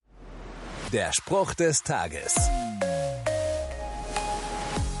Der Spruch des Tages.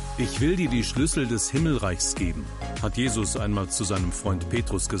 Ich will dir die Schlüssel des Himmelreichs geben, hat Jesus einmal zu seinem Freund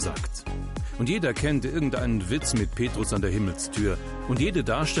Petrus gesagt. Und jeder kennt irgendeinen Witz mit Petrus an der Himmelstür und jede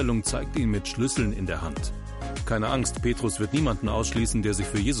Darstellung zeigt ihn mit Schlüsseln in der Hand. Keine Angst, Petrus wird niemanden ausschließen, der sich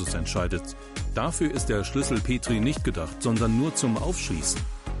für Jesus entscheidet. Dafür ist der Schlüssel Petri nicht gedacht, sondern nur zum Aufschließen.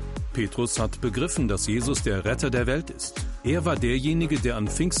 Petrus hat begriffen, dass Jesus der Retter der Welt ist. Er war derjenige, der an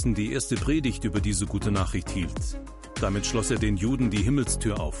Pfingsten die erste Predigt über diese gute Nachricht hielt. Damit schloss er den Juden die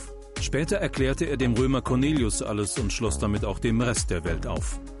Himmelstür auf. Später erklärte er dem Römer Cornelius alles und schloss damit auch dem Rest der Welt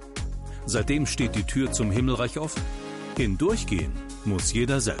auf. Seitdem steht die Tür zum Himmelreich offen. Hindurchgehen muss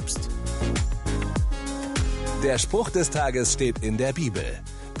jeder selbst. Der Spruch des Tages steht in der Bibel.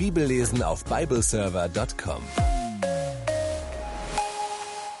 Bibellesen auf bibleserver.com.